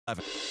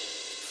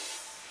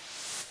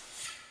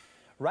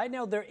Right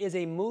now, there is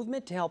a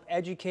movement to help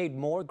educate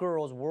more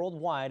girls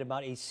worldwide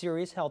about a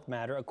serious health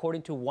matter.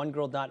 According to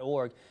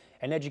OneGirl.org,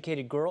 an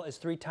educated girl is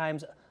 3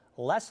 times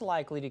less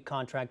likely to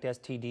contract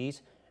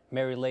STDs,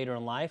 marry later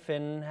in life,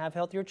 and have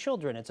healthier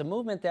children. It's a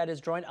movement that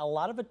is drawing a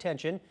lot of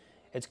attention.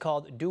 It's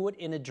called Do It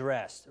in a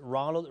Dress.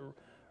 Ronald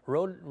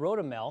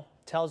Rodamel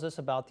tells us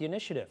about the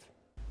initiative.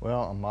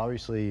 Well, I'm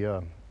obviously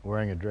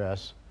wearing a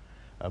dress,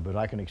 but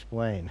I can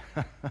explain.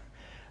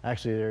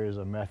 Actually, there is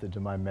a method to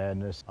my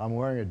madness. I'm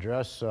wearing a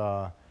dress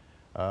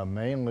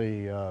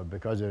mainly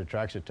because it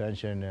attracts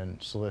attention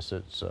and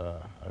solicits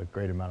a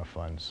great amount of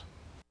funds.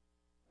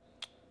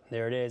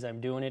 There it is. I'm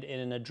doing it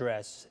in a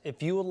dress.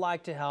 If you would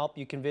like to help,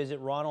 you can visit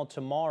Ronald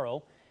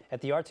tomorrow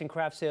at the Arts and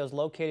Crafts Sales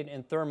located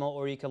in Thermal,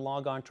 or you can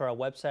log on to our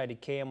website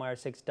at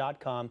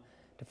KMIR6.com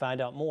to find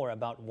out more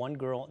about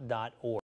OneGirl.org.